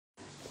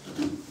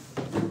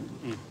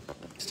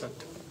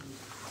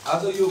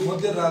आज यो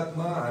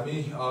मध्यरातमा हामी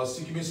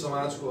सिक्किमे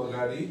समाजको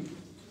अगाडि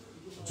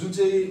जुन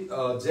चाहिँ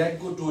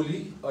ज्याकको टोली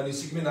अनि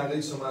सिक्किमे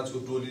नागरिक समाजको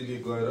टोलीले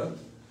गएर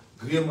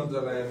गृह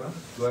मन्त्रालयमा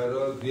गएर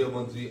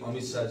गृहमन्त्री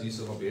अमित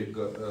शाहजीसँग भेट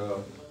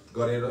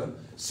गरेर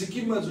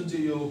सिक्किममा जुन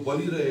चाहिँ यो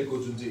बलिरहेको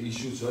जुन चाहिँ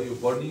इस्यु छ, यो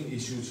बर्निङ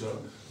इस्यु छ,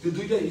 त्यो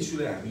दुईटा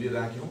इस्युलाई हामीले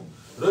राख्यौँ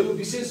र यो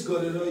विशेष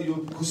गरेर यो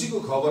खुसीको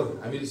खबर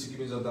हामीले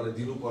सिक्किमे जनतालाई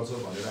दिनुपर्छ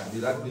भनेर हामी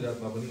रात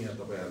बिरातमा पनि यहाँ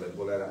तपाईँहरूलाई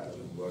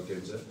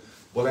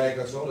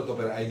बोलाएका छौँ र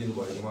तपाईँहरू आइदिनु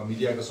भएकोमा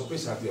मिडियाका सबै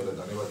साथीहरूलाई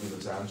धन्यवाद दिन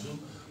चाहन्छु।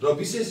 र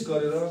विशेष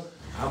गरेर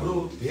हाम्रो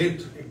भेट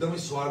एकदमै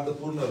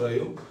स्वार्थपूर्ण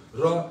रह्यो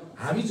र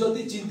हामी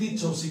जति चिन्तित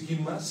छौँ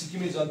सिक्किममा,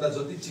 सिक्किमे जनता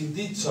जति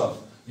चिन्तित छ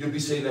यो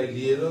विषयलाई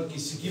लिएर कि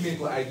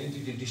सिक्किमेको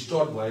आइडेन्टिटी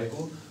डिस्टर्ब भएको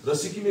र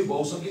सिक्किमे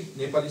बहुसंख्यक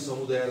नेपाली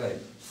समुदायलाई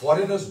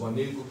फरेनर्स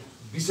भन्ने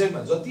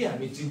विषयमा जति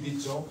हामी चिन्तित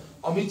छौँ,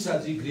 अमित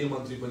शाहजी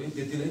गृहमन्त्री पनि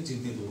त्यति नै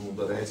चिन्तित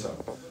हुनुहुँदो रहेछ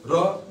र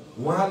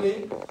उहाँले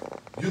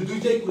यो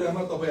दुईटै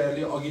कुरामा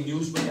तपाईँहरूले अघि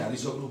न्युज पनि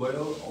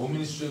हालिसक्नुभयो, होम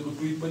मिनिस्ट्रीको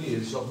ट्विट पनि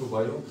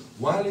हेरिसक्नुभयो।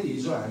 उहाँले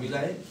हिजो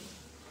हामीलाई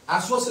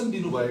आश्वासन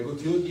दिनुभएको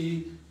थियो कि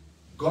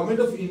गभर्मेन्ट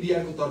अफ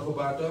इन्डियाको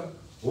तर्फबाट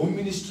होम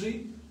मिनिस्ट्री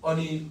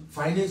अनि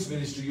फाइनेन्स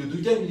मिनिस्ट्री यो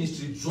दुईटै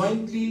मिनिस्ट्री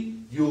जोइन्टली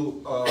यो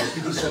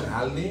पिटिसन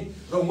हाल्ने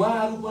र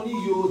उहाँहरू पनि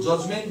यो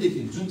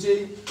जजमेन्टदेखि जुन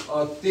चाहिँ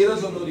 13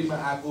 जनवरीमा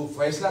आएको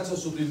फैसला छ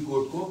सुप्रिम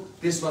कोर्टको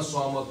त्यसमा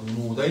सहमत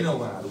हुनु हुँदैन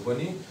उहाँहरू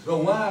पनि र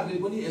उहाँहरूले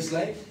पनि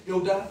यसलाई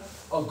एउटा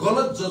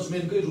गलत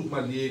जजमेन्टकै रूपमा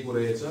लिएको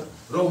रहेछ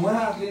र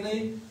उहाँहरूले नै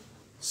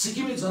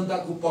सिक्किमे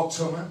जनताको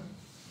पक्षमा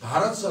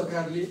भारत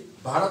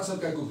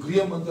सरकारको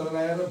गृह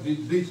मन्त्रालय र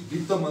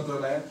वित्त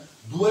मन्त्रालय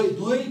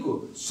दुवैको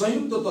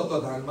संयुक्त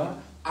तत्वावधानमा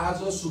आज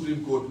सुप्रिम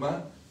कोर्टमा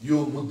यो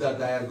मुद्दा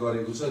दायर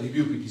गरेको छ,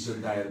 रिभ्यू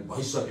पिटिसन दायर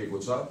भइसकेको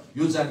छ।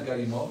 यो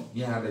जानकारी म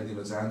यहाँलाई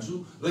दिन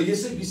चाहन्छु र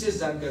यसै विशेष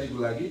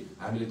जानकारीको लागि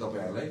हामीले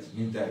तपाईहरुलाई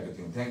निम्त्याएका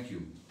थियौं। Thank you.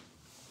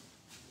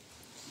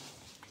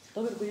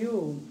 तपाईहरुको यो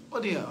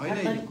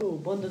हडतालको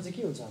बन्द चाहिँ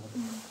के हुन्छ अब?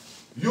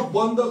 यो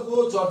बन्दको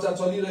चर्चा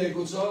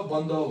चलिरहेको छ।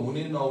 बन्द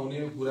हुने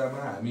नहुने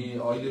कुरामा हामी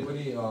अहिले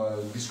पनि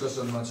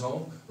डिस्कसनमा छौं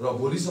र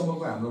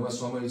भोलिसम्मको हाम्रोमा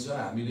समय छ।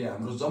 हामीले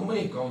हाम्रो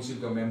जम्मै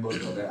काउन्सिलका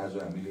मेम्बरहरूलाई आज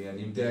हामीले यहाँ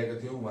निम्त्याएका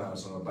थियौं,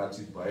 उहाँहरूसँग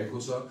बातचित भएको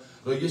छ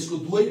र यसको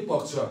दुवै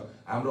पक्ष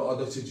हाम्रो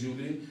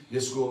अध्यक्षज्यूले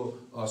यसको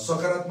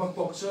सकारात्मक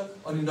पक्ष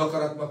अनि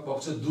नकारात्मक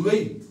पक्ष दुवै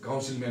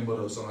काउन्सिल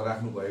मेम्बरहरूसँग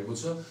राख्नु भएको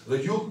छ र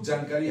यो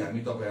जानकारी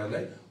हामी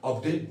तपाईहरुलाई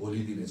अपडेट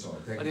भोलि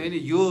दिनेछौँ। अनि हैन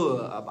यो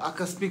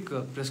आकस्मिक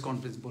प्रेस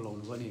कन्फरेन्स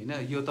बोलाउनु पनि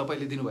हैन, यो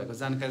तपाईले दिनुभएको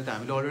जानकारी त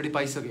हामीले अलरेडी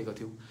पाइसकेको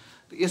थियौं।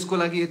 यसको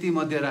लागि यति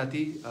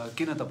मध्यराती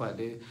किन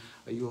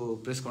तपाईहरुले यो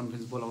प्रेस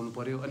कन्फरेन्स बोलाउनु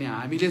पर्यो? अनि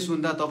हामीले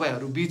सुन्दा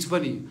तपाईहरु बीच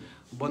पनि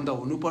बन्द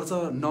हुनुपर्छ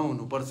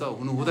नहुनुपर्छ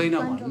हुनु हुँदैन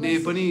भन्ने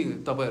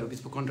पनि तपाईहरु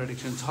बीचमा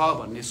कन्ट्राडिक्सन छ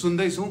भन्ने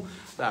सुन्दैछौँ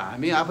र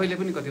हामी आफैले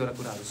पनि कतिवटा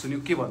कुराहरु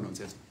सुन्यौं। के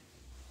भन्नुहुन्छ यसमा?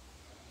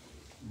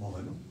 म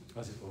भन्नु?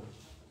 हजुर हो।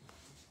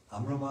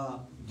 हाम्रोमा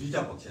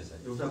दुईटा पक्ष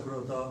छ। एउटा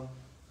कुरो त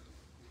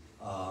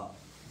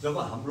जब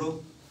हाम्रो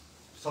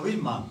सबै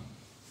माग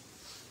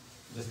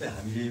जस्तै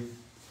हामीले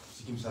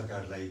सिक्किम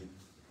सरकारलाई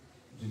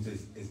जुन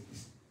चाहिँ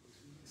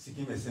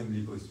सिक्किम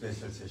एसेम्ब्लीको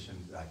स्पेशल सेसन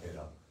राखेर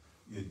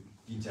यो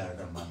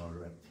 3-4 मागहरू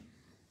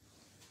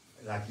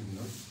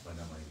राखिदिनुहोस्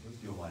भनेर भनेको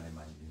त्यो उहाँले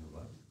मानिदिनु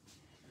भयो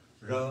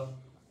र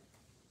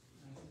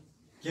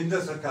केन्द्र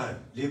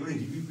सरकारले पनि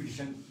रिभ्यू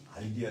पिटिसन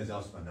हालिदिया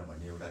जाओस् भनेर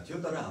भन्ने एउटा थियो।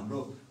 तर हाम्रो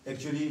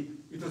actually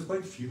it was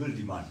quite फिबल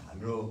demand.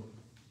 हाम्रो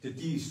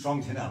त्यति स्ट्रङ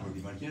थिएन हाम्रो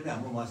डिमान्ड, किनभने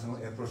हाम्रो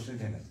उहाँसँग एप्रोच नै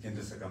थिएन,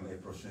 केन्द्र सरकारमा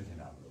एप्रोच नै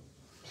थिएन हाम्रो।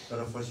 तर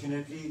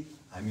फर्चुनेटली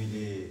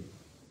हामीले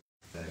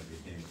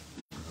भेट्ने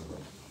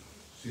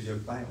सुयोग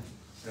पायौँ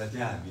र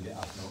त्यहाँ हामीले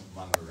आफ्नो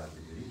मागहरू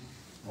राख्दाखेरि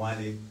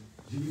उहाँले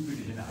रिभ्यू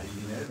पिटिसन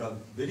हालिदिने र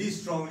भेरी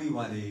स्ट्रङली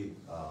उहाँले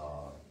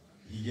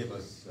he gave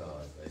us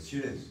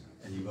assurance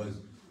and he was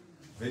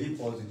very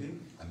positive.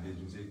 हामीले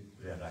जुन चाहिँ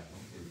कुरा राख्यौँ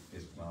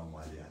त्यसमा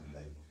उहाँले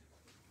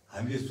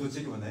हामीले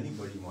सोचेको भन्दा नि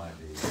बढी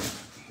उहाँले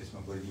त्यसमा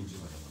गरिदिन्छु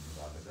भनेर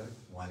भन्नुभएको छ।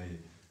 उहाँले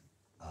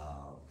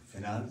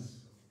फाइनान्स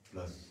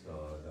प्लस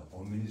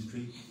होम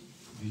मिनिस्ट्री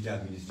दुईटा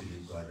मिनिस्ट्रीले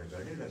गरेर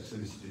गर्ने र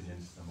सोलिसिटर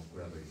जेनरलसँग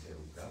कुरा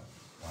गरिसकेको कुरा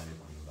उहाँले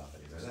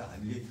भन्नुभएकोले गर्दा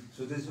हामीले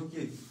सोच्दैछौँ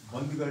कि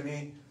बन्द गर्ने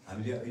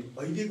हामीले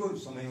अहिलेको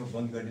समयमा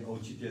बन्द गर्ने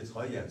औचित्य छ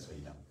या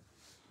छैन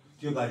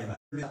त्यो बारेमा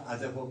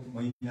आजको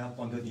महिना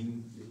 15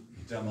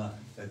 दिनभित्रमा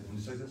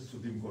हुनसक्छ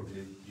सुप्रिम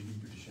कोर्टले रिभ्यू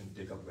पिटिसन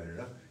टेकअप गरेर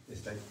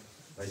यसलाई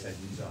फैसला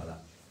दिन्छ होला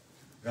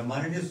र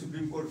माननीय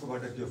सुप्रिम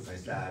कोर्टकोबाट त्यो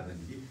फैसला आयो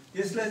भनेदेखि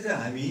त्यसलाई चाहिँ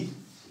हामी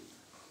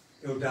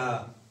एउटा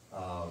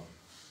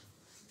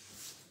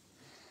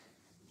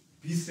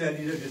पिस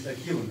र्याली र त्यसलाई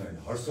के भन्नु भने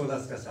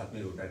हर्षोल्लासका साथमा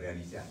एउटा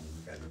र्याली चाहिँ हामी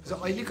निकाल्नु।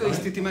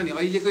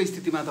 अहिलेको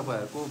स्थितिमा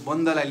तपाईँहरूको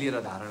बन्दलाई लिएर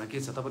धारणा के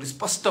छ? तपाईँले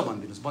स्पष्ट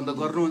भनिदिनुहोस्, बन्द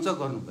गर्नुहुन्छ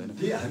गर्नु हुँदैन?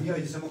 त्यही हामी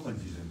अहिलेसम्म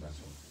कन्फ्युजनमा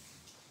छौँ।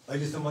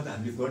 अहिलेसम्म त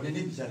हामीले गर्ने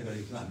नै विचार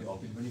गरेको छौँ, हामीले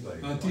अपिल पनि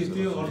गरेको छौँ।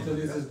 त्यो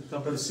अर्थले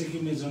तपाईँ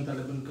सिक्किमे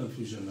जनतालाई पनि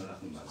कन्फ्युजनमा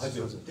राख्नु भएको छ।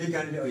 हजुर, त्यही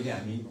कारणले अहिले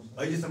हामी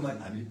अहिलेसम्म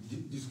हामी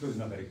डिस्क्लोज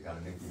नगरेको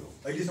कारण नै त्यो हो।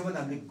 अहिलेसम्म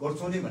हामीले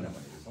गर्छौँ नै भनेर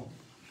भनेको छौँ।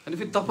 अनि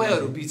फेरि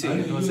तपाईहरु बीच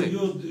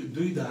यो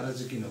दुई धारा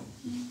चाहिँ किन हो?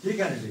 त्यही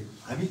कारणले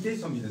हामी त्यही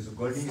सम्झिँदैछौँ।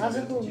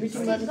 आजको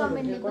मिटिङमा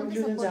चाहिँ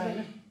कन्क्लुजन चाहिँ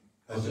आएन।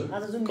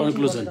 आज जुन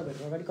Conclusion.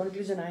 तपाईहरुको अगाडि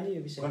कन्क्लुजन आयो नि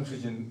यो विषय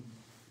कन्फ्युजन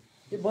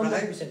यो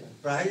बन्दको विषयमा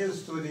प्रायः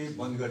जस्तोले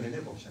बन्द गर्ने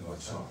नै पक्ष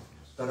गर्छ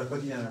तर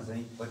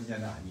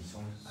कतिजना हामी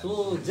छौँ So,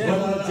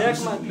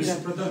 Jack Ma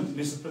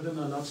Mr. Pradhan,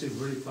 I'll ask you a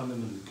very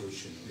fundamental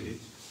question.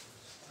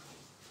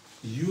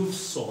 You've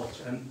sought,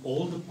 and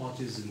all the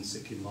parties in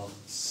Sikkim are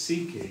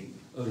seeking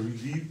a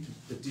review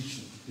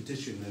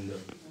petition in the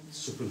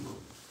Supreme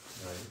Court.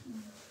 Right.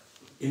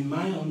 In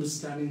my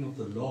understanding of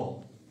the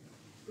law,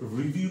 a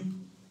review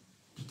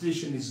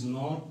petition is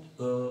not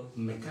a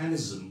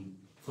mechanism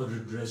for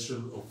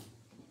redressal of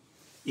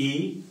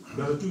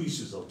there are two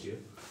issues out here.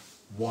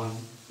 One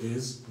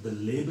is the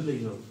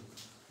labeling of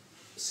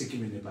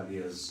Sikkim and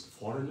Nepali as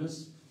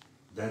foreigners.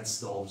 That's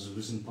the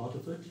observation part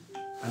of it.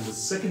 And the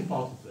second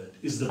part of it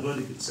is the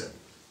verdict itself,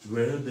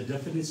 where the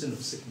definition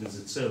of Sikkim is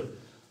itself.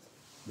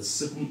 The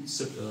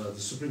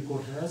Supreme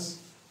Court has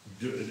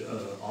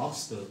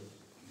asked the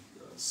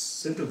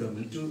central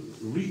government to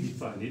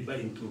redefine it by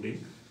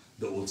including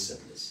the old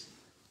settlers.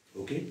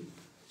 Okay?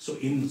 So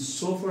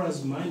so far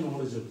as my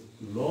knowledge of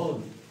law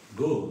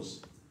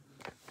goes,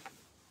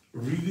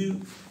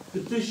 review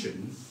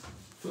petition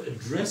for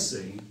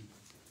addressing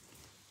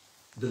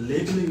the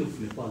labeling of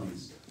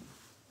Nepalis,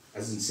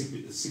 as in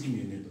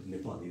Sikkimi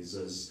Nepalis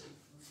as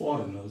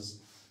foreigners,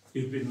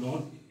 it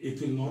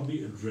will not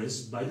be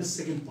addressed by the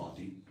second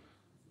party,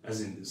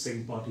 as in the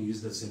second party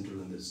is the central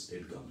and the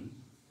state government,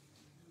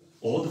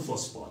 or the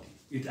first party.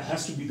 It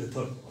has to be the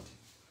third party,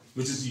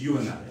 which is you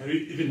and I.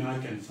 Even I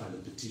can file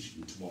a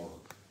petition tomorrow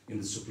in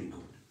the Supreme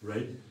Court,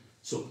 right?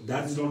 So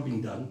that is not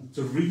being done.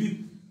 So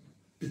review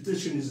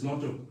petition is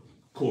not a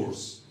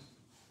course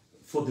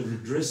for the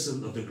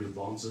redressal of the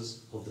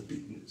grievances of the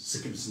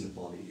Sikkimese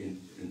Nepali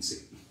in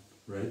Sikkim,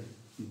 right?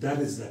 That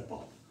is that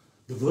part.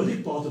 The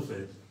verdict part of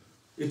it,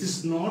 it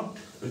is not,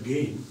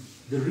 again,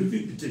 the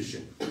review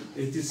petition.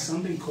 It is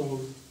something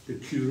called the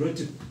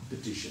curative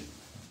petition.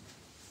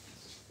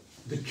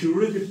 The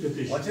curative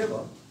petition.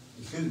 Whatever,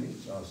 excuse me,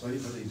 sorry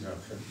for the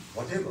interruption,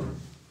 whatever,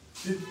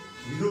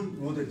 we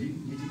don't know the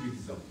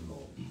nitty-gritties of the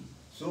law.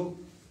 So,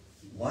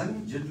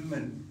 one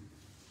gentleman,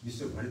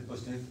 Mr. Bharat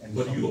Pasnet, and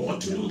but you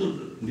ought to know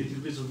the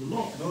nitty-gritties of the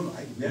law.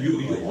 No,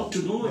 you ought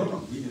to know it.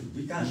 No,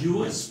 we can't.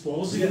 You are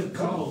espousing a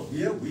cow.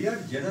 We are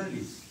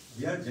journalists.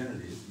 We are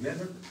journalists. We are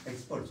not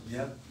experts. We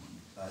have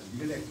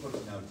legal experts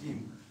in our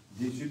team.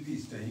 They should be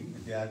studying.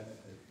 There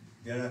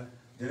are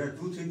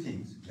 2-3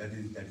 things that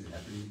is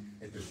happening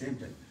at the same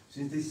time.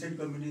 Since the state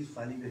government is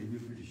filing the review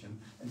petition,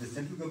 and the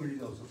central government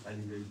is also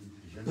filing the review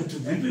petition. But the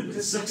review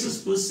is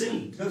success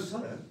 %. No,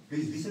 sir.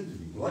 Please listen to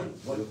me. What?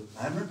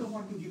 I am not the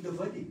one to give the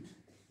verdict.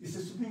 It's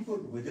the Supreme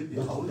Court. But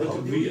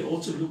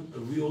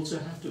we also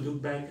have to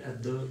look back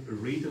at the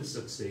rate of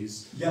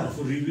success of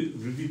a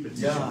review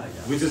petition,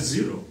 which is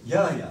 0.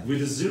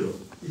 Which is 0.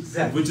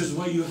 Exactly. Which is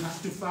why you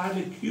have to file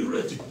a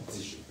curative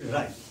petition.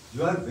 Right.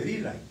 You are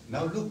very right.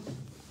 Now look,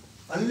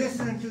 unless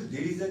and until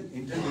there is an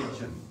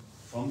intervention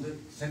from the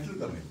central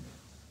government,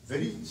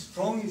 very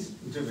strong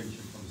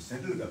intervention from the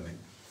central government,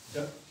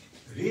 the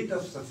rate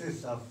of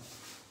success of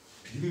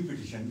review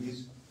petition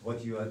is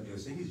what you are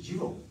saying is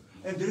 0.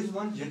 And there is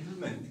one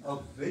gentleman, a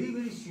very,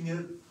 very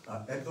senior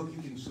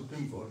advocate in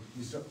Supreme Court,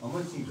 Mr.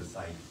 Amar Singh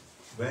Desai.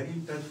 We are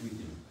in touch with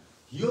him.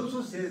 He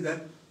also says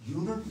that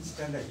you don't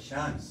stand a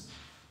chance.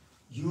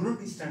 You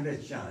don't stand a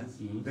chance.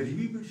 The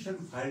review petition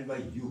filed by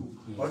you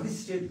or the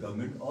state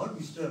government or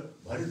Mr.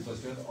 Bharat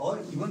Pasnet or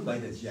even by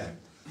the JAC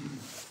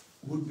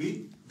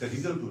the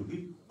result would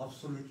be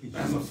absolutely.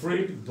 I'm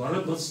afraid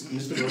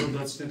Mr. Bharat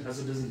Pasnet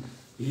doesn't.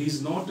 He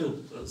is not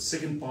a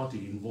second party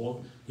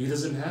involved. He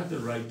doesn't have the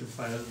right to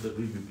file the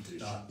review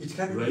petition. It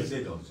can be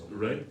said also.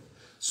 Right?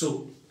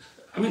 So,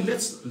 I mean,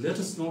 let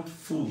us not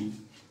fool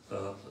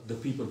the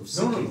people of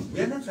Sikkim. No,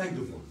 we are not trying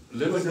to fool.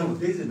 There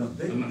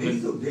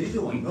is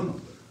a one. No.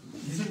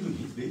 Listen to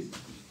me, please.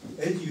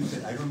 As you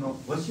said, I don't know,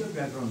 what's your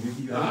background?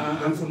 Maybe you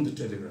I'm from the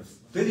Telegraph.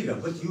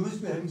 Telegraph, but you must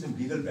be having some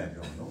legal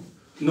background, no?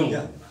 No.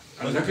 Yeah.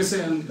 Like I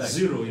say, I'm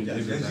zero in legal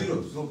background.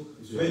 Zero. So,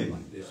 very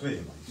much.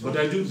 But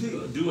I do a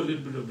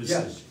little bit of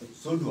research. Yes,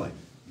 so do I.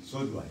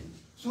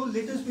 So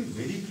let us be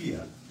very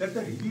clear that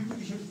the review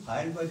petition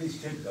filed by the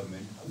state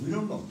government, we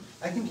don't know.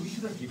 I think we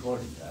should not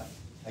record it.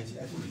 I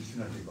think we should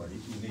not record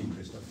it in the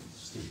interest of the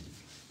state.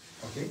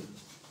 Okay?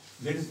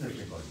 Let us not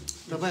record it.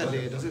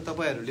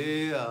 तपाईहरुले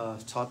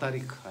 6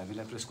 तारिक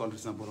हामीलाई press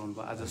कन्फरेन्समा बोलाउनु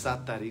भयो आज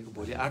 7 तारिक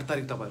भोलि 8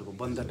 तारिक तपाईहरुको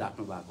बन्द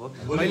डाक्नु भएको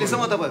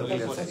अहिलेसम्म तपाईहरु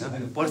क्लियर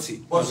छैन पर्सि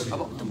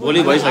अब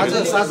भोलि भइसक्यो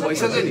आज 7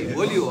 भइसक्यो नि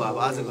भोलि हो अब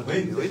आज गर्नु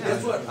हैन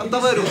अब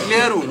तपाईहरु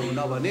क्लियर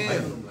हुनुहुन्न भने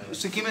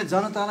सिक्किमे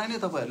जनतालाई नै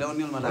तपाईहरुले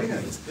अन्यलमा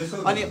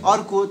राख्नुहुन्छ अनि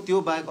अर्को त्यो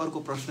बाहेक अर्को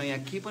प्रश्न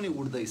यहाँ के पनि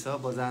उड्दैछ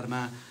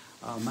बजारमा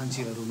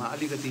मान्छेहरुमा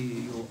अलिकति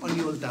यो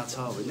अन्यलता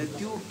छ भने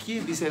त्यो के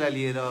विषयलाई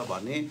लिएर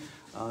भने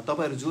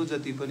तपाईहरु जो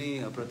जति पनि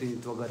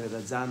प्रतिनिधित्व गरेर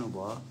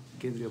जानुभयो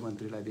केन्द्रीय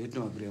मन्त्रीलाई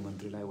भेट्नु गृह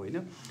मन्त्रीलाई होइन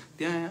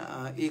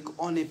त्यहाँ एक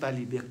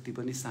अनेपाली व्यक्ति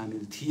पनि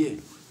सामेल थिए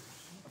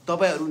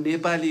तपाईहरू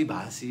नेपाली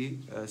भाषी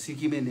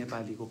सिक्किमे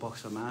नेपालीको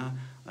पक्षमा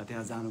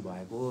त्यहाँ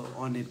जानुभएको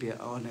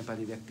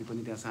अनेपाली व्यक्ति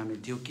पनि त्यहाँ सामेल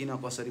थियो किन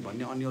कसरी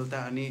भन्ने अन्यलता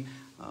अनि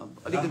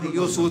अलिकति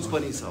यो सोच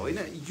पनि छ होइन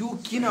यो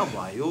किन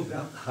भयो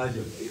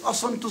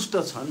असन्तुष्ट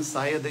छन्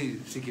सायदै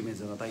सिक्किमे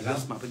जनता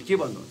यसमा पनि के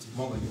भन्नुहुन्छ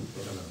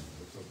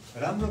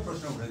राम्रो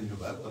प्रश्न उठाइदिनु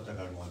भयो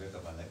पत्रकार महोदय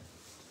तपाईँलाई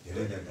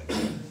धेरै धेरै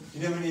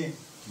किनभने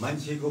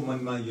मान्छेको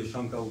मनमा यो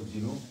शङ्का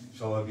उब्जिनु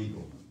स्वाभाविक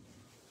हो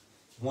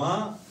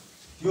उहाँ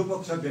त्यो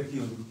पक्षको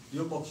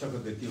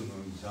व्यक्ति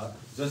हुनुहुन्छ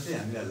जसले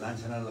हामीलाई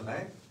लान्छना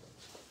लगाए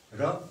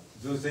र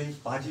जो चाहिँ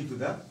party to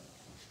the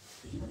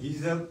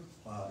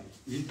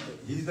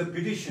is the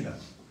पिटिसनर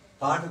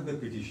part of the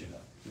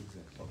पिटिसनर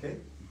okay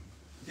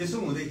त्यसो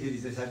हुँदाखेरि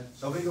चाहिँ सायद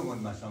सबैको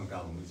मनमा शङ्का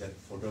हुनु चाहिँ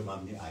फोटोमा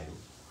पनि आयो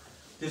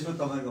त्यसमा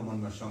तपाईँको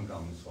मनमा शङ्का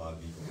हुनु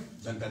स्वाभाविक हो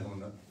जनताको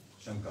मनमा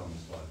शङ्का हुनु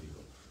स्वाभाविक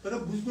हो तर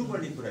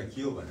बुझ्नुपर्ने कुरा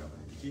के हो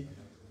भनेदेखि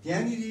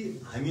त्यहाँनिर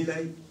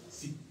हामीलाई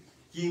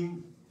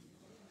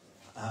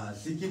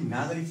सिक्किम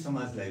नागरिक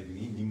समाजलाई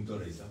पनि निम्तो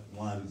रहेछ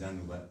उहाँहरू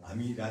जानुभयो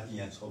हामी राति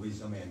यहाँ 6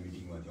 बजीसम्म यहाँ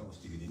मिटिङमा थियौँ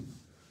अस्तिको दिन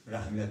र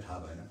हामीलाई थाहा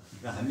भएन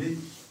र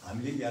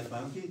हामीले याद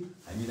पायौँ कि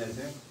हामीलाई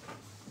चाहिँ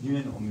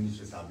युएन होम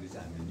मिनिस्टर साहबले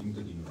चाहिँ हामीले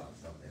निम्तो दिनुभएको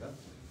छ भनेर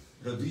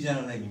र 2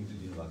 जनालाई निम्तो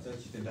दिनुभएको छ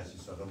छितेन राशि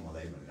सर र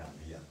मलाई भनेर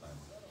हामीले याद पायौँ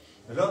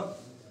र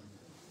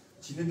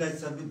छितेन राशि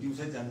सरले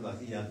दिउँसै जानुभएको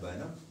थियो याद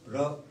भएन र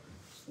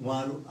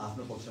उहाँहरू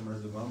आफ्नो पक्षबाट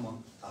जो गयौँ म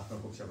आफ्नो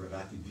पक्षबाट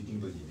राति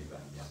 2-3 बजी हिँडेको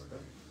हामी यहाँबाट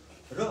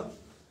र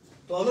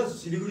तल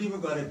सिलगढीमा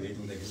गएर भेट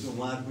हुँदाखेरि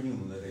उहाँहरू पनि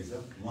हुँदो रहेछ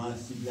उहाँ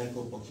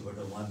सिक्किमको पक्षबाट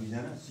उहाँ 2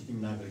 जना सिक्किम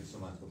नागरिक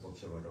समाजको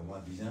पक्षबाट उहाँ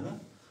 2 जना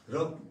र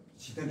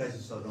छितेन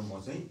राशि सर र म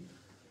चाहिँ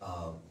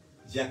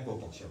ज्याकको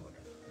पक्षबाट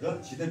र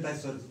छितेन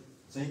राशि सर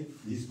चाहिँ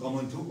is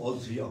common to all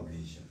 3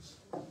 organisations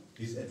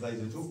is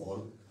adviser to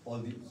all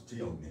the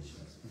 3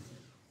 organisations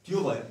त्यो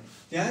भयो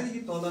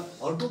त्यहाँदेखि तल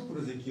अर्को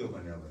कुरो चाहिँ के हो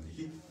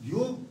भनेदेखि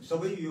यो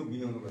सबै यो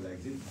मिलाउनुको लागि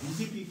चाहिँ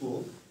बिजेपीको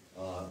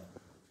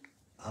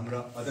हाम्रा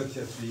अध्यक्ष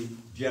श्री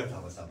डिआर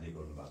थापा साहबले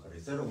गर्नुभएको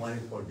रहेछ र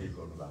उहाँले कोअर्डिनेट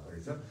गर्नुभएको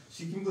रहेछ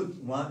सिक्किमको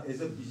उहाँ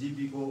एज अ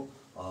बिजेपीको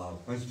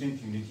कन्स्टिट्युन्ट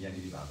युनिट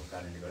यहाँनिर भएको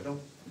कारणले गर्दा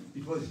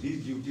it was his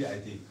duty I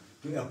think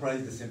two apprise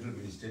the central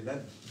minister that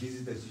this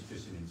is the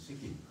situation in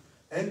Sikkim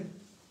and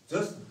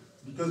just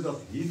because of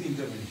his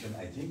intervention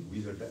I think we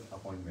got the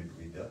appointment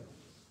with the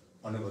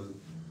honourable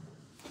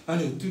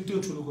होइन त्यो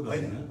ठुलो कुरा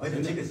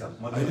होइन ठिकै छ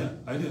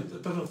होइन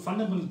तर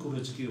fundamental कुरा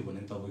चाहिँ के हो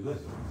भने तपाईँको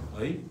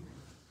है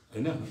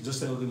होइन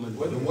जस्तै अघि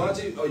मैले उहाँ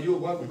चाहिँ यो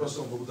उहाँको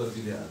प्रश्नको उत्तर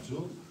दिने आएको छु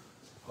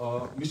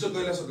मिस्टर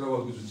कैलाश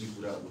अग्रवालको जुन चाहिँ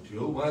कुरा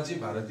उठ्यो उहाँ चाहिँ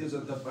भारतीय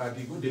जनता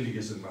पार्टीको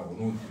डेलिगेसनमा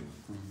हुनुहुन्थ्यो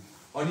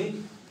अनि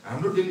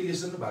हाम्रो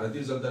डेलिगेसन र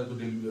भारतीय जनता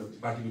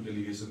पार्टीको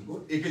डेलिगेसनको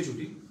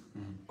एकैचोटि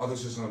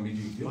अध्यक्षसँग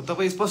मिटिङ थियो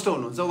तपाईँ स्पष्ट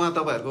हुनुहुन्छ उहाँ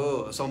तपाईँहरूको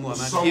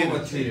समूहमा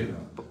थिएन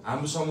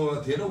हाम्रो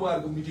समूहमा थिएन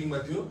उहाँहरूको मिटिङमा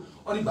थियो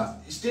अनि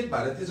स्टेट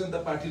भारतीय जनता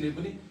पार्टीले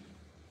पनि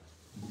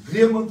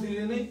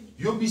गृहमन्त्रीले नै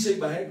यो विषय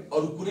बाहेक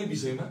अरू कुनै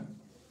विषयमा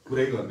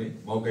कुरै गर्ने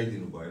मौकै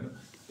दिनु भएन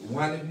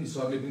उहाँले पनि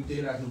सरले पनि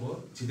त्यही राख्नुभयो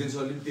छितेन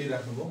सरले पनि त्यही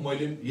राख्नुभयो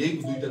मैले पनि यही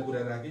 2टा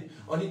कुरा राखेँ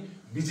अनि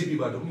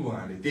बिजेपीबाट पनि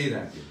उहाँले त्यही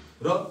राखे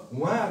र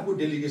उहाँहरूको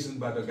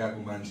डेलिगेसनबाट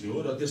गएको मान्छे हो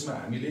र त्यसमा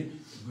हामीले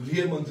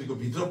गृहमन्त्रीको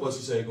भित्र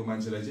बसिसकेको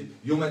मान्छेलाई चाहिँ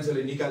यो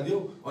मान्छेलाई निकालिदियो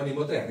अनि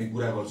मात्रै हामी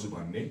कुरा गर्छु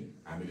भन्ने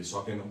हामीले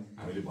सकेनौँ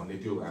हामीले भन्ने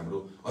त्यो हाम्रो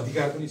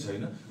अधिकार पनि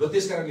छैन र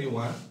त्यसकारणले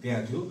उहाँ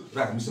त्यहाँ थियो र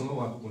हामीसँग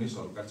उहाँको कुनै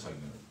सरोकार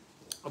छैन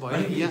अब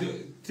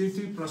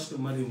त्यही प्रश्न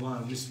मैले उहाँ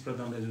मिस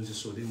प्रधानलाई जुन चाहिँ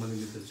सोधेँ मैले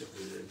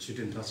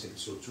छिटेन राशि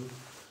सोध्छु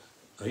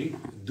है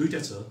 2टा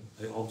छ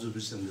है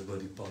अब्जर्भेसन र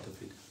बडी पार्ट अफ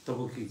इट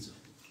तपाईँको के छ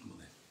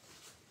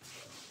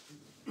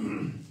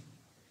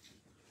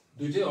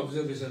दुईटै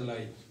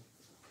अब्जर्भेसनलाई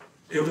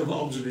एउटा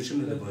अब्जर्भेसन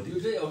र बडी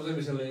दुईटै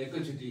अब्जर्भेसनलाई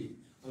एकैचोटि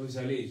अमित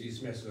शाहले हिजो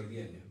स्म्यास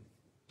गरिदिइहाल्यो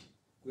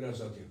कुरा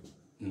सक्यो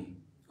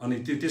अनि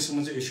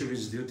त्यसमा चाहिँ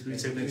एस्युरेन्स दियो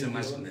 3 सेकेन्ड चाहिँ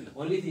मास हुँदैन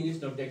only thing is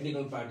the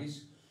technical parties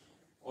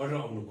order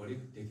आउनु पर्यो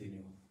त्यति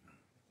नै हो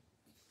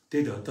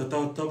त्यही त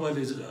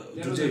तपाईँले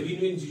जुन चाहिँ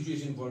विन-विन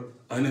सिचुएसन फर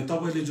होइन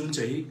तपाईँले जुन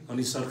चाहिँ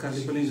अनि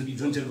सरकारले पनि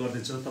जुन चाहिँ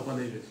गर्दैछ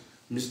तपाईँले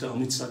मिस्टर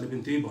अमित शाहले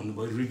पनि त्यही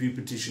भन्नुभयो रिभ्यू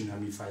पिटिसन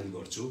हामी फाइल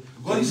गर्छौँ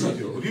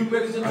गरिसक्यो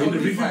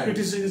review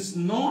petition is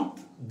not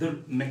the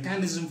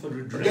mechanism for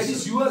redress. That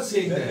is, you are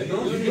saying that.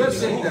 You are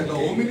saying that. The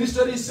Home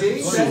Minister is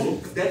saying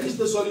that is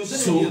the solution.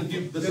 So, and he'll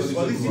give the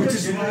solution.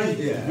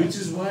 Which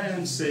is why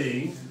I'm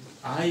saying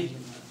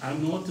I'm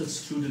not a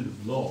student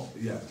of law.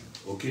 Yeah.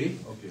 Okay.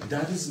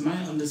 That is my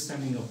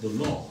understanding of the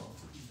law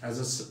as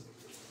a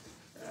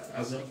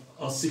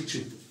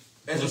शिक्षित.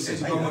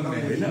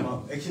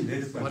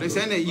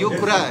 छैन यो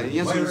कुरा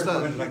यहाँ सुन्नुहोस् त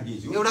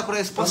एउटा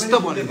कुरा स्पष्ट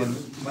भनेको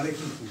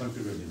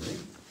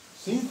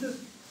Since the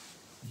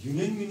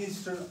Union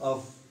Minister of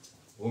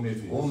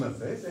Home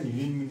Affairs and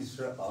Union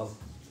Minister of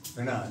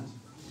Finance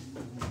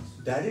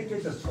directed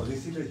the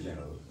Solicitor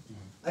General,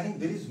 I think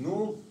there is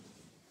no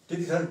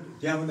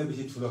त्यहाँभन्दा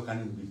बेसी ठुलो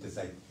कानुनविद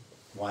चाहिँ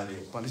उहाँले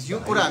यो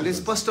कुरा हामीले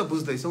स्पष्ट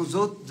बुझ्दैछौँ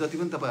जति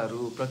पनि तपाईँहरू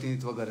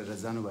प्रतिनिधित्व गरेर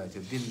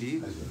जानुभएको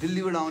थियो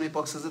दिल्लीबाट आउने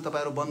पक्ष चाहिँ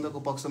तपाईँहरू बन्दको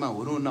पक्षमा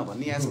हुनुहुन्न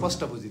भन्ने यहाँ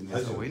स्पष्ट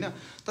बुझिँदैछ होइन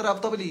तर अब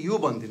तपाईँले यो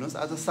भनिदिनुहोस्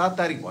आज 7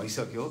 तारिक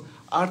भइसक्यो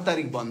 8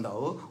 तारिक बन्द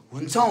हो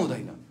हुन्छ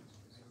हुँदैन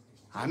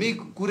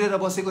हामी कुरेर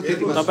बसेको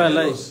त्यति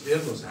तपाईलाई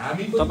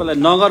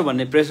नगर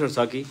भन्ने प्रेसर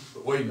छ कि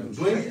होइन?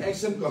 जोइन्ट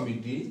एक्सन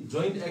कमिटी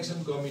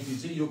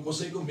चाहिँ यो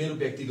कसैको मेरो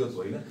व्यक्तिगत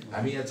होइन,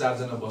 हामी यहाँ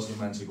 4 जना बस्ने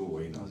मान्छेको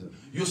होइन,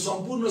 यो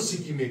सम्पूर्ण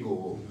सिक्किमेको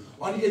हो।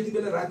 अनि यति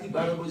बेला राति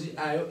 12 बजी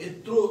आयो,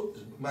 यत्रो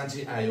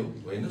मान्छे आयो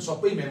होइन,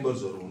 सबै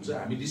मेम्बर्सहरू हुन्छ,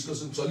 हामी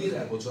डिस्कसन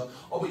चलिरहेको छ।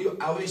 अब यो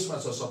आवेशमा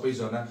छ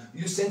सबैजना,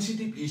 यो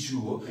सेन्सिटिभ इस्यु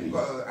हो।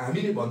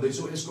 हामीले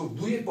भन्दैछौँ यसको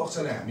दुवै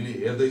पक्षलाई हामीले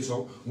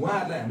हेर्दैछौँ,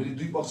 उहाँहरूलाई हामीले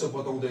दुई पक्ष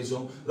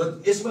बताउँदैछौँ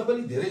र यसमा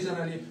पनि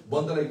धेरैजनाले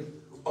बन्दलाई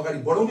अगाडि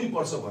बढाउनै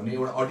पर्छ भन्ने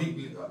एउटा अडिट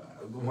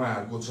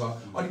उहाँहरूको छ।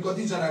 अनि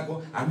कतिजनाको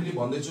हामीले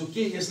भन्दैछौँ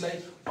के यसलाई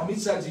अमित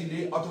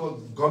शाहजीले अथवा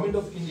गभर्मेन्ट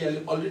अफ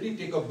इन्डियाले अलरेडी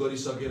टेकअप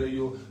गरिसकेर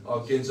यो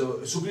के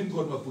भन्छ सुप्रिम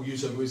कोर्टमा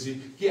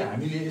पुगिसकेपछि के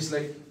हामीले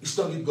यसलाई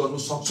स्थगित गर्न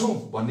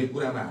सक्छौँ भन्ने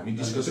कुरामा हामी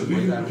डिस्कसन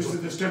गरिरहेको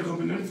छौँ। स्टेट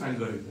गभर्नमेन्टले फाइल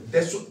गरेको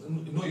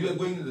No, you are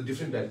going in a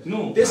different direction.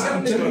 No,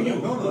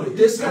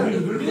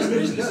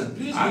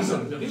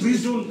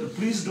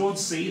 please don't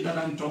say that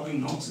I'm talking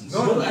nonsense.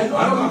 No, I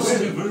don't say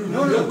the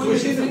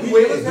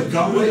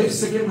government is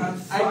second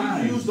hand. I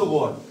didn't use the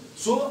word.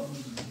 So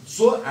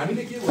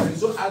हामीले के भनेको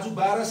छौँ, आज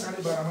 12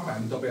 साढे 12 मा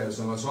हामी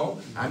तपाईहरुसँग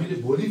छौँ, हामीले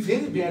भोलि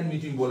फेरि बिहान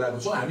मिटिङ बोलाएको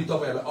छौँ, हामी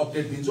तपाईहरुलाई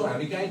अपडेट दिन्छौँ,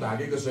 हामी कहीँ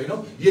भागेको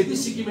छैनौँ। यदि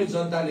सिक्किमे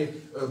जनताले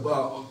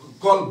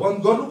कल बन्द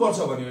गर्नुपर्छ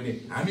भन्यो भने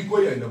हामी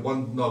कोही होइन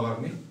बन्द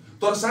नगर्ने,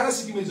 तर सारा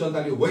सिक्किमे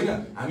जनताले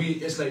होइन हामी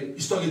यसलाई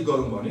स्थगित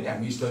गरौँ भने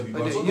हामी स्थगित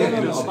गर्छौँ।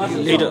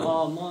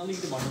 म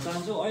अलिकति भन्न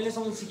चाहन्छु,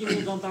 अहिलेसम्म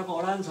सिक्किमे जनताको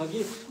अडान छ कि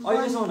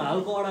अहिलेसम्म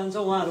हालको अडान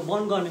छ उहाँहरू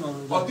बन्द गर्ने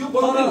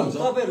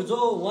भन्नुहुन्छ। तपाईँहरू जो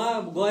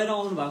उहाँ गएर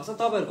आउनु भएको छ,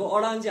 तपाईँहरूको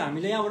अडान चाहिँ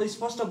हामीले यहाँबाट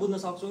स्पष्ट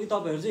बुझ्न सक्छौँ कि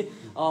तपाईँहरू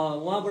चाहिँ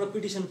उहाँबाट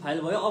पिटिसन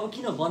फाइल भयो, अब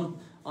किन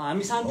बन्द,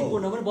 हामी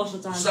शान्तिपूर्ण पनि बस्न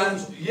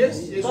चाहन्छौँ।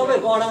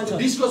 तपाईँहरूको अडान छ,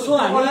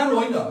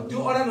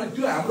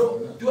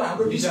 त्यो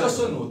हाम्रो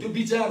डिस्कसन हो, त्यो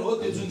विचार हो,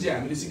 त्यो जुन चाहिँ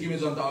हामीले सिक्किमे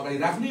जनता अगाडि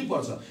राख्नै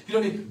पर्छ।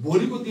 किनभने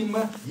भोलिको दिनमा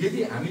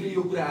यदि हामीले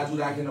यो कुरा आज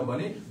राखेन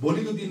भने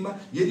भोलिको दिनमा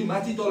यदि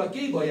माथि तल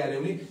केही भइहाल्यो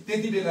भने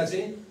त्यति बेला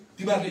चाहिँ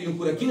तिमीहरूले यो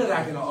कुरा किन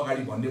राखेन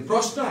अगाडि भन्ने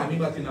प्रश्न हामी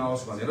माथि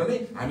नआओस् भनेर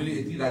नै हामीले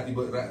यति राति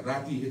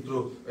यत्रो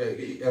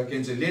के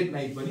भन्छ लेट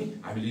नाइट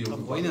पनि हामीले यो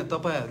होइन।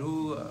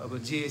 तपाईँहरू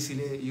अब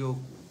जेएसीले यो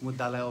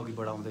मुद्दालाई अघि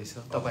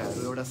बढाउँदैछ,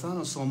 तपाईँहरू एउटा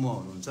सानो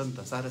समूह हुनुहुन्छ नि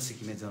त, सारा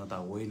सिक्किमे जनता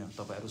होइन,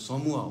 तपाईँहरू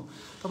समूह हो।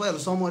 तपाईँहरू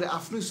समूहले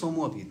आफ्नै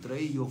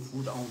समूहभित्रै यो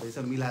फुड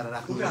आउँदैछ मिलाएर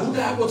राख्नु होइन।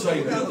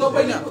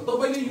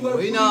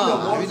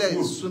 हामीलाई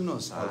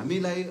सुन्नुहोस्,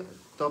 हामीलाई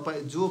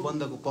तपाईँ जो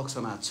बन्दको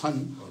पक्षमा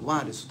छन्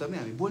उहाँहरूसित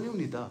पनि हामी बोल्यौँ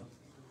नि त,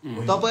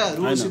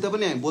 तपाईँहरूसित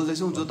पनि हामी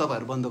बोल्दैछौँ जो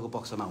तपाईँहरू बन्दको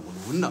पक्षमा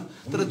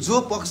हुनुहुन्न, तर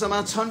जो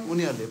पक्षमा छन्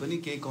उनीहरूले पनि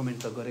केही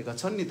कमेन्ट त गरेका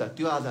छन् नि त,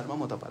 त्यो आधारमा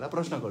म तपाईँहरूलाई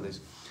प्रश्न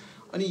गर्दैछु।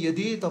 अनि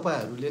यदि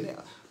तपाईँहरूले नै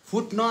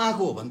फुट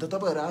नआएको हो भने त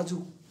तपाईँहरू आज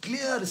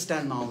क्लियर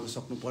स्ट्यान्डमा आउन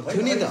सक्नु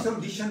पर्थ्यो नि त।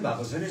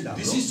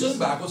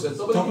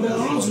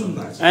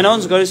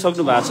 एनाउन्स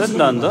गरिसक्नु भएको छ नि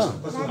त। अन्त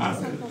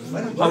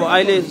अब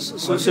अहिले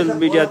सोसियल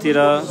मिडियातिर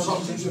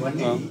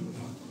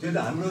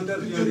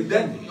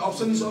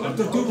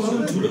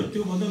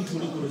त्योभन्दा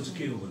ठुलो कुरो चाहिँ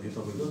के हो भने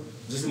तपाईँको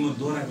जस्तै म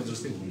दोहोऱ्याएको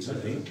जस्तै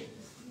हुन्छ है,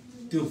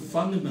 त्यो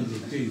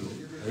फन्डामेन्टल त्यही हो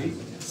है,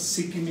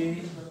 सिक्किमे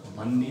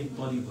भन्ने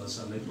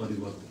परिभाषालाई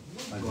परिवर्तन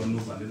गर्नु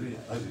भनेर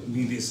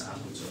निर्देश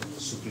आएको छ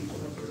सुप्रिम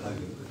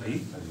कोर्टबाट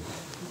है।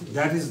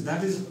 द्याट इज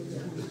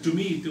टु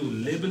मी त्यो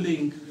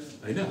लेबलिङ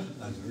होइन,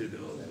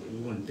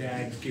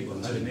 ट्याग के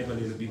भन्छ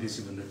नेपाली र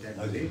विदेशी भनेर ट्याग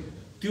गरे,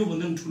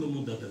 त्योभन्दा पनि ठुलो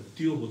मुद्दा त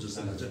त्यो हो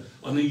जस्तो लाग्छ।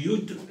 अनि यो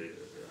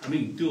आई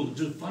मिन त्यो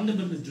जुन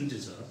फन्डामेन्टल जुन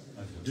चाहिँ छ,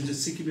 जुन चाहिँ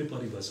सिक्किमे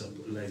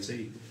परिभाषालाई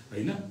चाहिँ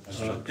होइन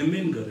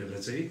एमेन्ड गरेर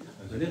चाहिँ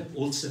होइन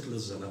ओल्ड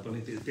सेटलर्सहरूलाई पनि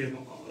त्यसमा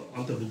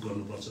अन्तर्भुक्त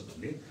गर्नुपर्छ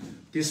भन्ने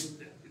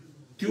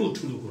त्यो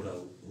ठुलो कुरा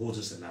हो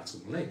जस्तो लाग्छ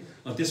मलाई।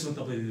 त्यसमा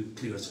तपाईँ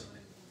क्लियर छ?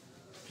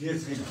 क्लियर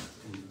छैन,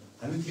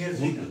 हामी क्लियर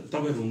छैन।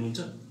 तपाईँहरू हुनुहुन्छ,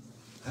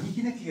 हामी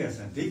किन क्लियर छ?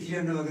 त्यही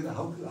क्लियर नभएको त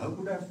how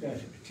could have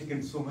taken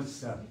so much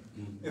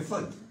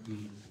effort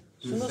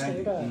to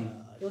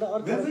त्यो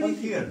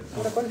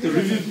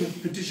रिभ्यू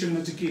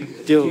पिटिसनमा चाहिँ के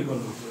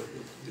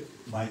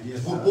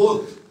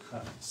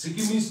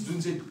सिक्किमिज जुन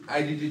चाहिँ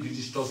आइडेन्टिटी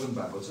डिस्टर्सन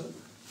भएको छ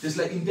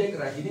त्यसलाई इन्ट्याक्ट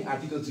राखिने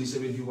article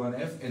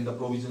 371F and the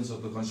provisions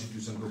of the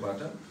कन्स्टिट्युसनकोबाट,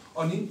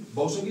 अनि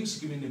बहुसङ्ख्यक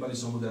सिक्किमे नेपाली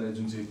समुदायलाई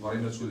जुन चाहिँ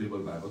फरेनर्सको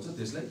लेभल भएको छ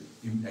त्यसलाई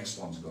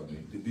एक्सपन्स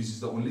गर्ने। This is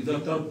the only.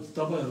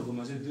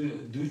 तपाईँहरूकोमा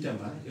चाहिँ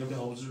दुईटामा, एउटा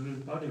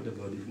अब्जर्भर पार्ट एउटा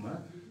भर्डिकमा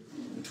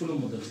ठुलो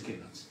मुद्दा चाहिँ के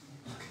लाग्छ?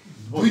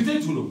 दुईटै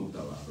ठुलो मुद्दा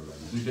हो हाम्रो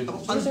लागि।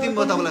 अन्तिम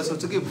म तपाईँलाई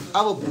सोध्छु कि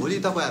अब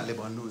भोलि तपाईँहरूले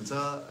भन्नुहुन्छ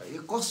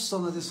यो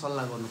कससँग चाहिँ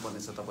सल्लाह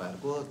गर्नुपर्नेछ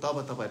तपाईँहरूको, तब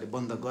तपाईँहरूले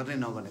बन्द गर्ने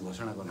नगर्ने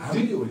घोषणा गर्नु।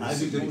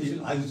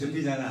 आज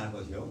जतिजना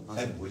आएको थियो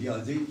भोलि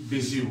अझै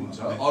बेसी हुन्छ,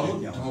 अरू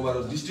ठाउँबाट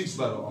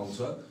डिस्ट्रिक्टबाट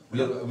आउँछ।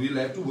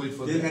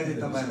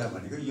 तपाईँलाई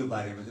भनेको यो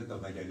बारेमा चाहिँ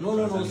तपाईँले नो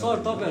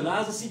सर, तपाईँहरूलाई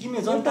आज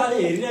सिक्किमे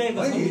जनताले हेरिरहेको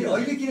छ।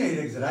 अहिले किन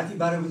हेरेको छ? राति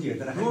 12 बजी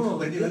हेर्दा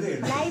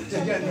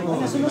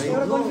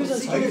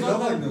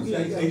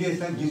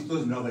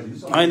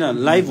होइन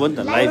लाइभ हो नि त,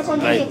 लाइभ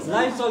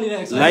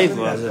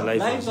चलिरहेको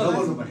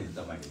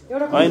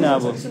होइन।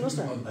 अब सुन्नुहोस्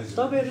न,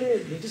 तपाईँहरूले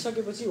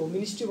भेटिसकेपछि होम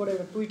मिनिस्ट्रीबाट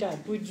एउटा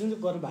ट्विट जुन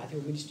गर्नुभएको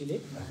थियो होम मिनिस्ट्रीले,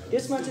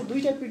 त्यसमा चाहिँ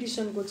दुईवटा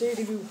पिटिसनको चाहिँ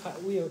रिभ्यू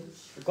उयो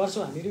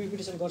गर्छौँ हामी, रिभ्यू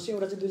पिटिसन गर्छौँ।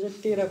 एउटा चाहिँ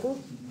 2013 को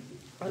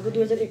अर्को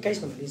 2021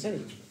 भन्ने छ नि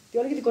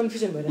त्यो अलिकति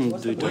कन्फ्युजन भइरहेको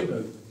छ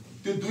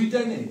त्यो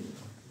दुईटा नै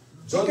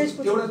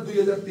एउटा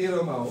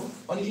 2013 मा हो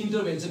अनि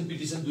इन्टरभेन्सन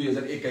पिटिसन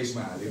 2021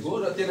 मा हालेको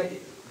र त्यसलाई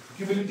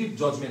क्युमुलेटिभ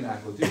जजमेन्ट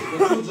आएको थियो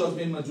र त्यो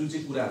जजमेन्टमा जुन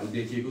चाहिँ कुराहरू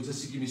देखिएको छ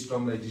सिक्किम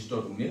स्ट्रङलाई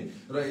डिस्टर्ब हुने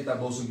र यता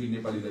बहुसङ्ख्यक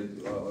नेपालीलाई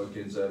के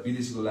भन्छ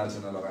विदेशीको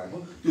लालसना लगाएको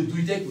त्यो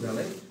दुईटै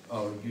कुरालाई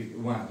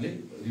उहाँहरूले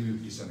रिभ्यू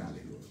पिटिसन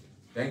हालेको।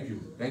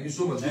 Thank you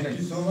so much.